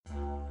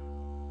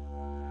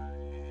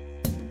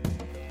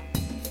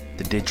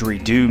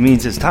didgeridoo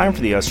means it's time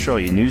for the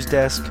Australia News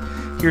Desk.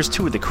 Here's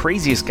two of the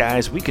craziest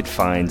guys we could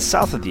find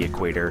south of the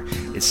equator.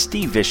 It's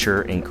Steve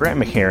Visscher and Grant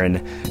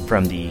McHerron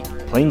from the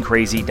Plain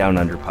Crazy Down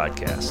Under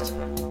podcast.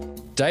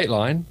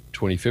 Dateline,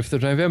 25th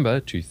of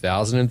November,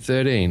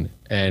 2013.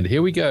 And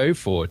here we go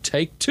for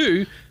take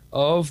two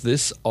of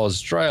this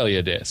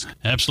Australia Desk.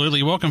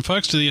 Absolutely. Welcome,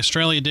 folks, to the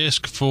Australia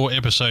Desk for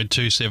episode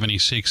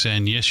 276.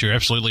 And yes, you're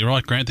absolutely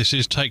right, Grant. This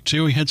is take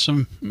two. We had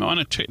some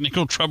minor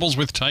technical troubles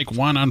with take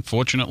one,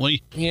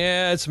 unfortunately.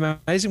 Yeah, it's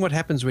amazing what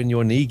happens when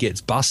your knee gets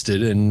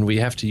busted and we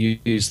have to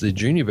use the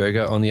junior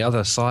burger on the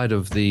other side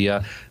of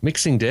the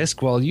mixing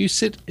desk while you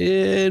sit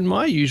in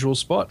my usual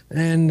spot.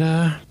 And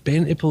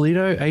Ben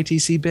Ippolito,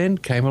 ATC Ben,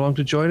 came along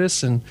to join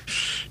us and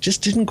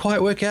just didn't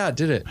quite work out,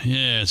 did it?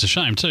 Yeah, it's a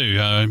shame too.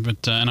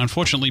 And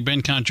unfortunately,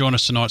 Ben can't join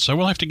us tonight, so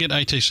we'll have to get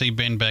ATC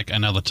Ben back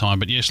another time.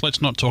 But yes,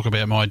 let's not talk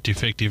about my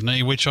defective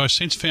knee, which I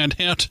since found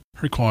out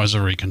requires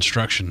a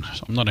reconstruction.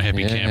 So I'm not a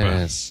happy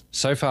camper.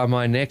 So far,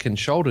 my neck and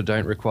shoulder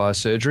don't require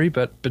surgery,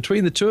 but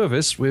between the two of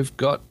us, we've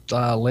got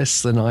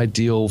less than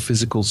ideal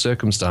physical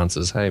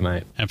circumstances. Hey,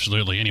 mate.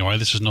 Absolutely. Anyway,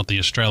 this is not the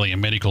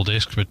Australian Medical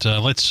Desk, but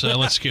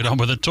let's get on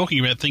with it. Talking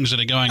about things that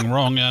are going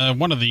wrong,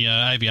 one of the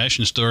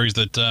aviation stories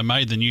that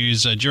made the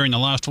news during the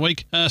last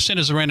week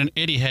centres around an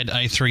Etihad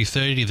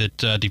A330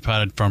 that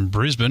departed from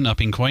Brisbane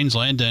up in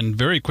Queensland and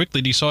very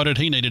quickly decided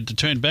he needed to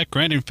turn back.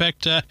 Grant, in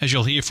fact, as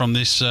you'll hear from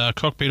this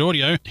cockpit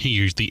audio, he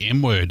used the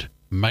M word,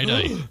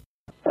 Mayday.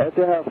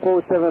 Etihad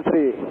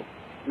 473,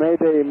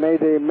 Mayday,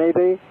 Mayday,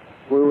 Mayday.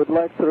 We would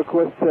like to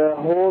request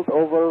hold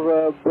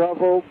over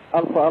Bravo,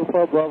 Alpha,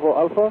 Alpha, Bravo,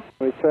 Alpha.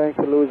 We're trying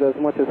to lose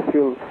as much as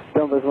fuel,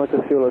 dump as much as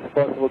fuel as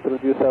possible to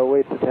reduce our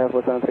weight to Etihad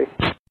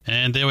 473.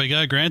 And there we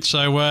go, Grant.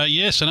 So,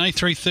 yes, an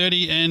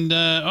A330, and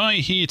I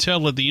hear tell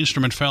that the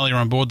instrument failure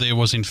on board there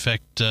was, in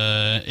fact,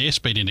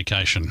 airspeed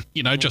indication.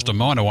 You know, just a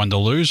minor one to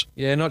lose.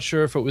 Yeah, not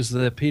sure if it was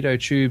the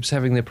pitot tubes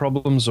having their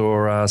problems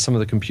or some of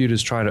the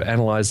computers trying to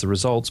analyse the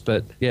results,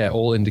 but, yeah,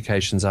 all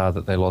indications are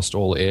that they lost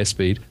all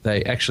airspeed.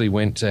 They actually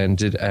went and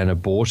did an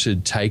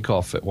aborted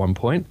takeoff at one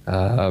point.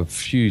 A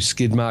few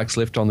skid marks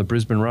left on the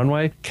Brisbane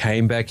runway,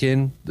 came back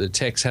in, the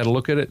techs had a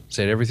look at it,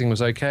 said everything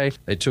was okay.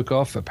 They took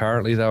off.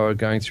 Apparently, they were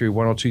going through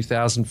 1 or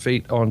 2,000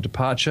 feet on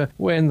departure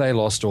when they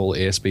lost all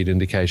airspeed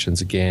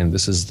indications again.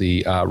 This is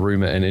the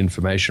rumour and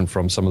information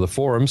from some of the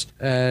forums,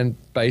 and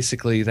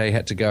basically they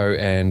had to go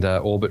and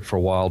orbit for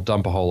a while,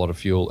 dump a whole lot of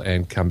fuel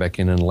and come back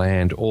in and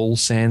land all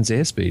sans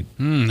airspeed.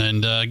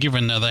 And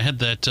given they had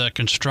that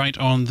constraint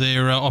on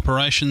their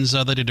operations,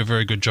 they did a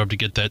very good job to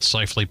get that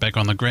safely back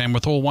on the ground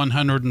with all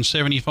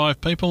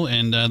 175 people,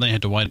 and they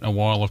had to wait a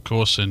while, of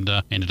course, and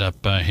ended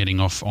up heading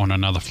off on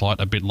another flight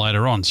a bit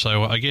later on.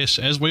 So I guess,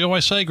 as we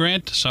always say,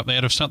 Grant,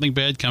 out of something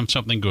bad comes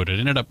something good. It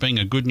ended up being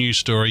a good news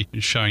story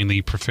showing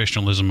the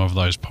professionalism of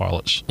those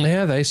pilots.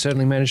 Yeah, they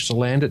certainly managed to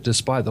land it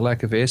despite the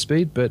lack of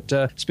airspeed.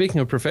 But speaking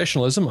of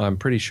professionalism, I'm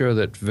pretty sure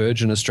that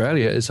Virgin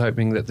Australia is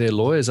hoping that their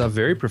lawyers are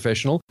very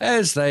professional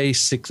as they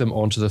stick them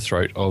onto the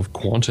throat of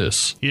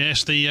Qantas.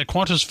 Yes, the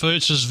Qantas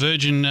versus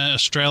Virgin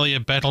Australia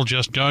battle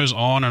just goes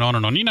on and on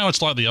and on. You know,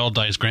 it's like the old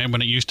days, Grant,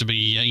 when it used to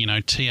be,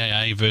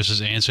 TAA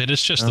versus Ansett.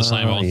 It's just the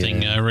same old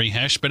thing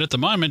rehashed. But at the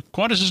moment,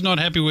 Qantas is not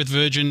happy with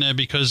Virgin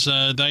because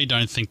they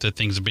don't think that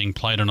things are being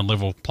played on a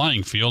level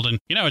playing field. And,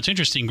 it's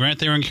interesting, Grant,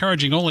 they're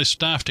encouraging all their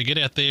staff to get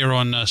out there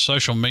on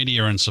social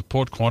media and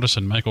support Qantas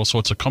and make all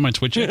sorts of comments,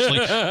 which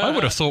actually I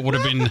would have thought would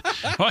have been...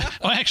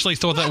 I actually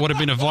thought that would have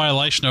been a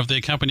violation of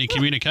their company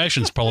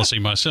communications policy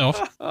myself.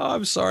 Oh,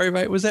 I'm sorry,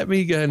 mate. Was that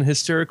me going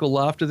hysterical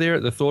laughter there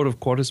at the thought of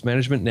Qantas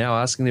management now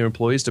asking their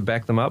employees to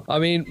back them up? I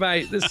mean,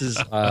 mate, this is,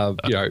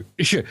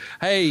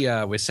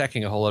 hey, we're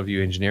sacking a whole lot of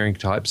you engineering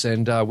types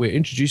and we're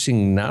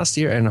introducing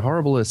nastier and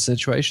horrible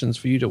situations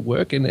for you to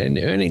work in and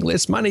earning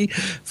less money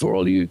for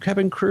all you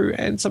cabin crew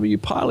and some of you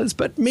pilots.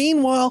 But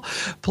meanwhile,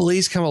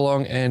 please come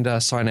along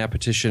and sign our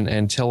petition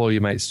and tell all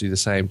your mates to do the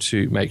same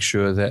to make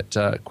sure that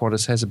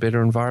Qantas has a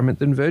better environment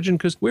than Virgin,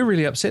 because we're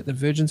really upset that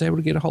Virgin's able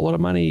to get a whole lot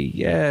of money.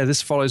 Yeah,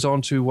 this follows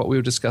on to what we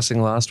were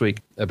discussing last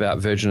week about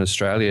Virgin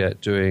Australia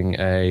doing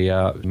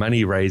a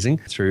money raising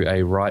through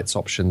a rights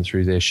option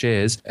through their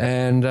shares.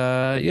 And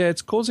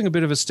it's causing a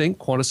bit of a stink.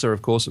 Qantas are,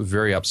 of course,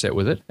 very upset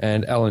with it.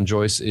 And Alan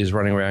Joyce is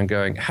running around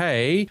going,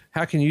 hey,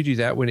 how can you do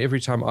that when every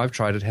time I've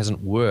tried it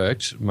hasn't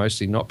worked,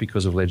 mostly not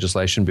because of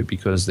legislation, but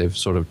because they've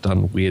sort of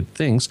done weird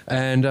things,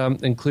 and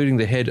including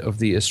the head of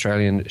the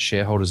Australian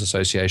Shareholders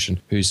Association,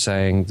 who's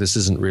saying this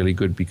isn't really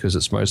good because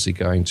it's mostly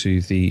going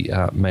to the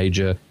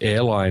major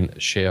airline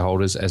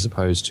shareholders as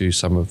opposed to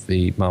some of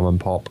the mum and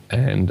pop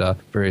and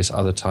various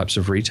other types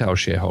of retail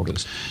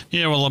shareholders.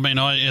 Yeah, well, I mean,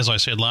 as I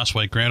said last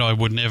week, Grant, I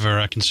would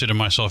never consider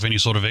myself any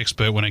sort of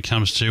expert when it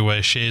comes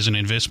to shares and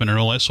investment and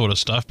all that sort of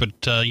stuff, but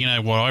you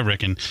know what, I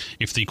reckon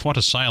if the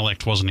Qantas Sale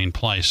Act wasn't in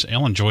place,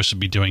 Alan Joyce would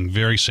be doing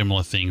very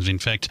similar things. In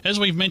fact, as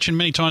we've mentioned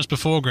many times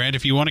before, Grant,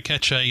 if you want to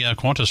catch a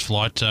Qantas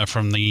flight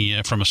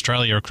from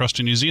Australia Australia across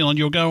to New Zealand,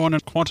 you'll go on a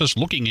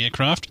Qantas-looking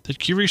aircraft that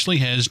curiously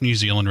has New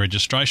Zealand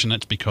registration.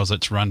 That's because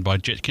it's run by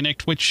Jet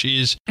Connect, which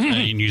is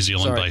a New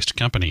Zealand-based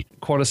company.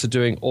 Qantas are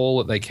doing all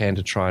that they can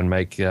to try and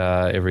make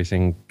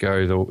everything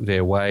go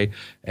their way.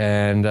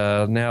 And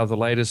now the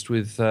latest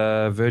with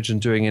Virgin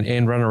doing an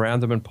end run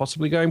around them and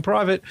possibly going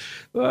private.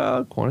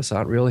 Well, Qantas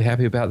aren't really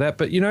happy about that.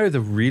 But, the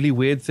really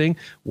weird thing,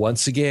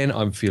 once again,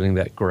 I'm feeling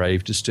that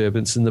grave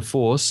disturbance in the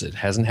force. It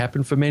hasn't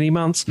happened for many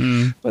months.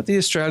 But the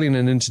Australian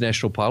and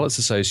International Pilots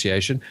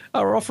Association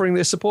are offering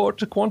their support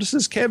to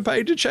Qantas's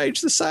campaign to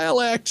change the Sale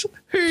Act.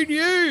 Who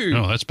knew?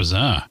 Oh, that's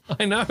bizarre.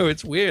 I know,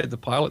 it's weird. The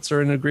pilots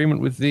are in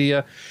agreement with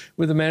the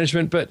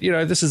management, but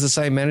this is the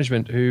same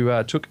management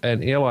who took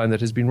an airline that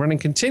has been running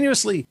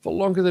continuously for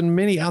longer than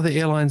many other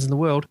airlines in the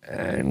world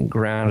and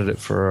grounded it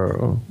for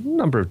a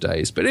number of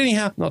days. But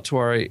anyhow, not to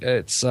worry.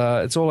 It's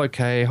all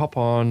okay. Hop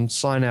on,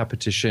 sign our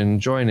petition,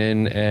 join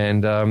in,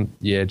 and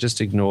just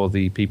ignore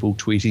the people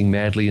tweeting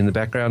madly in the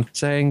background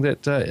saying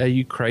that are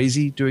you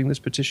crazy doing this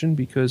petition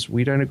because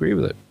we don't agree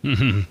with it.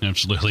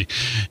 Absolutely.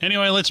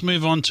 Anyway, let's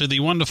move on to the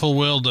wonderful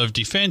world of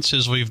defence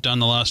as we've done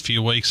the last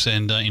few weeks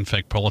and, in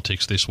fact,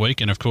 politics this week.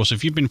 And, of course,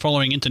 if you've been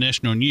following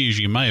international news,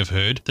 you may have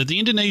heard that the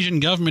Indonesian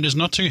government is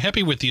not too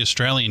happy with the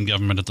Australian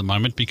government at the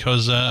moment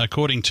because,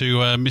 according to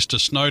Mr.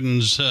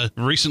 Snowden's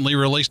recently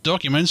released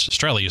documents,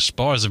 Australia's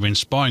spies have been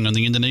spying on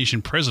the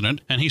Indonesian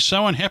president, and he's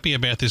so unhappy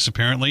about this,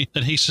 apparently,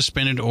 that he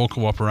suspended all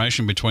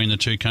cooperation between the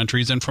two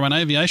countries. And from an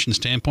aviation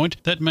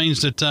standpoint, that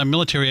means that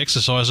military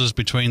exercises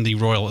between the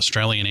Royal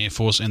Australian Air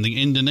Force and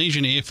the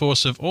Indonesian Air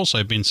Force have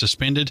also been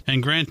suspended.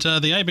 And Grant,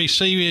 the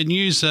ABC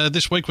News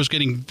this week was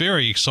getting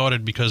very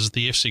excited because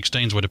the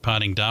F-16s were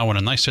departing Darwin,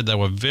 and they said they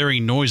were very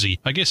noisy.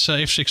 I guess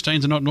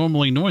F-16s are not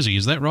normally noisy.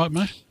 Is that right,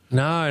 mate?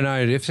 No,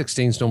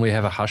 F-16s normally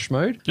have a hush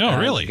mode. Oh,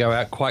 really? Go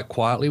out quite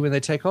quietly when they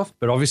take off.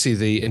 But obviously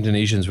the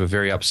Indonesians were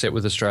very upset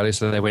with Australia,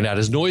 so they went out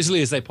as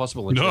noisily as they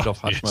possible and turned off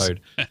hush mode.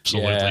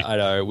 Absolutely. Yeah, I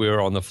know. We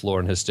were on the floor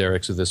in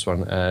hysterics with this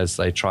one as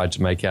they tried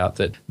to make out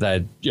that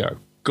they'd,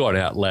 gone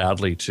out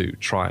loudly to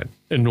try and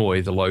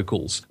annoy the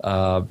locals.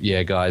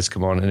 Guys,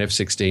 come on. An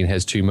F-16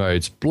 has two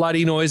modes,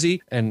 bloody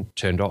noisy and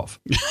turned off.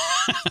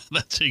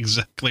 That's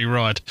exactly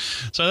right.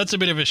 So that's a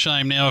bit of a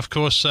shame. Now, of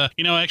course,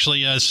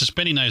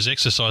 suspending those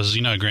exercises,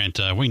 Grant,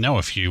 we know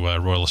a few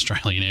Royal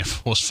Australian Air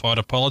Force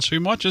fighter pilots who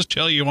might just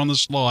tell you on the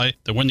sly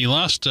that when the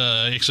last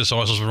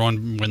exercises were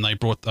on, when they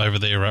brought over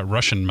their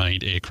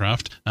Russian-made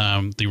aircraft,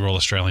 the Royal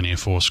Australian Air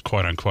Force,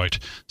 quote-unquote,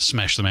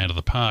 smashed them out of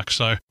the park.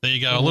 So there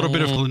you go, a little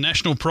bit of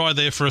national pride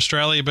there for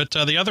Australia. But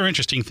the other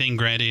interesting thing,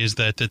 Grant, is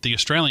that the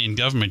Australian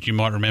government, you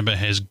might remember,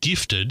 has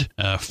gifted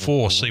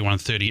 4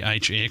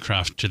 C-130H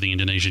aircraft to the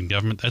Indonesian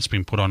government. That's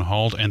been put on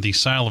hold, and the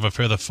sale of a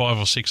further 5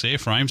 or 6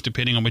 airframes,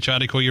 depending on which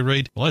article you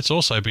read, well, that's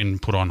also been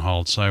put on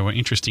hold. So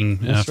interesting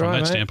from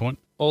that standpoint.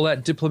 All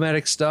that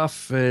diplomatic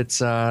stuff, it's,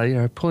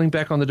 pulling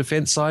back on the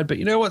defence side. But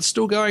you know what's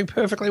still going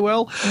perfectly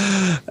well?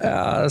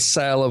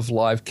 Sale of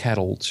live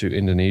cattle to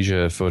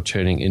Indonesia for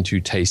turning into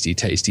tasty,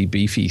 tasty,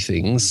 beefy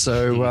things.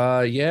 So,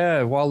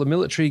 while the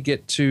military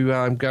get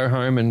to go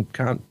home and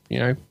can't,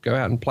 go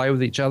out and play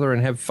with each other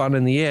and have fun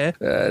in the air,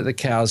 the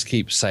cows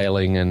keep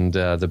sailing and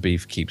the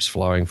beef keeps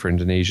flowing for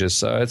Indonesia.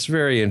 So it's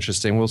very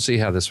interesting. We'll see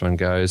how this one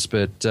goes.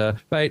 But,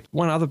 mate,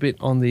 one other bit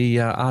on the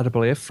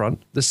RAAF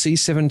front, the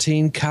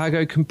C-17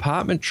 cargo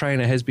compartment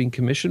trainer has been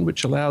commissioned,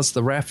 which allows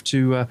the RAAF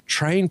to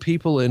train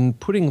people in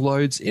putting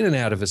loads in and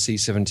out of a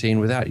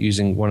C-17 without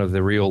using one of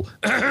the real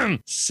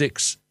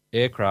 6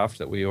 aircraft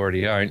that we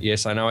already own.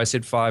 Yes, I know I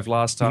said 5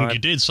 last time. You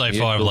did say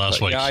 5 last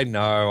week. Yeah, I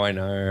know.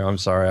 I'm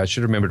sorry. I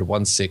should have remembered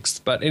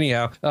 1/6. But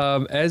anyhow,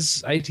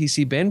 as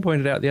ATC Ben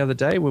pointed out the other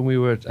day when we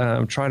were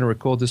trying to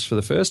record this for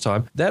the first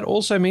time, that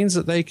also means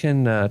that they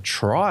can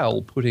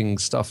trial putting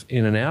stuff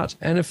in and out.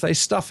 And if they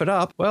stuff it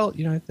up, well,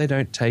 they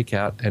don't take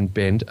out and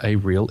bend a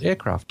real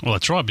aircraft. Well,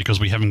 that's right, because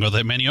we haven't got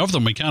that many of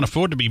them. We can't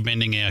afford to be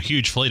bending our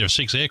huge fleet of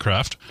 6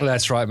 aircraft. Well,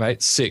 that's right,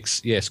 mate.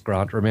 6. Yes,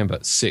 Grant. Remember,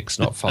 6,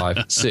 not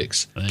 5.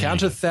 6.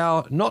 Counteth thou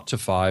not to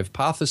 5,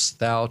 passest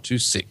thou to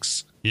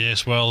 6.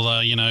 Yes, well,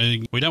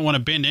 we don't want to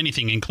bend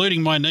anything,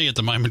 including my knee at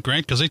the moment,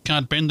 Grant, because it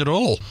can't bend at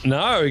all.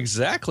 No,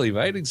 exactly,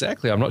 mate,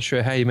 exactly. I'm not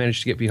sure how you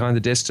managed to get behind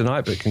the desk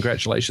tonight, but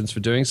congratulations for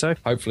doing so.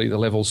 Hopefully the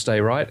levels stay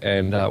right,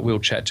 and we'll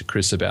chat to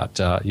Chris about,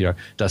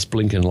 dust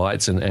blinking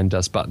lights and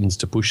dust buttons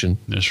to push in.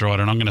 That's right,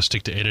 and I'm going to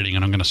stick to editing,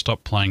 and I'm going to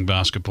stop playing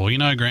basketball.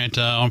 Grant,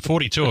 I'm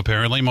 42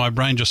 apparently. My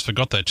brain just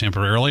forgot that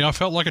temporarily. I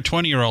felt like a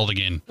 20-year-old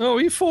again. Oh,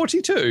 you're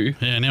 42?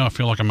 Yeah, now I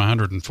feel like I'm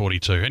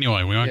 142.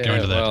 Anyway, we won't go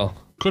into that. Well,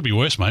 could be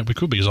worse, mate. We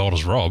could be as old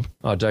as Rob.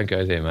 Oh, don't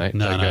go there, mate.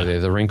 Don't go there.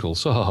 The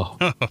wrinkles. Oh.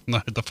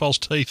 No, the false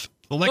teeth.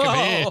 The lack of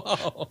hair.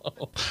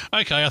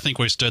 Okay, I think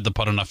we've stirred the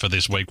pot enough for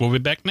this week. We'll be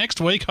back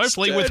next week,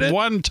 hopefully with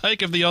one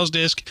take of the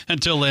Ozdesk.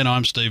 Until then,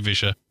 I'm Steve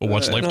Vischer, or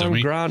what's left of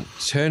me. Grant,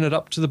 turn it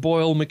up to the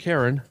boil,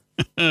 McCarran.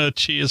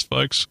 Cheers,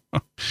 folks.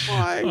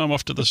 Bye. I'm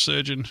off to the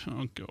surgeon.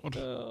 Oh, God.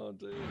 Oh,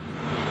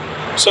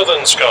 dear.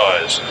 Southern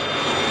Skies.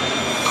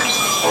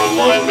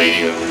 Online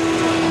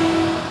media.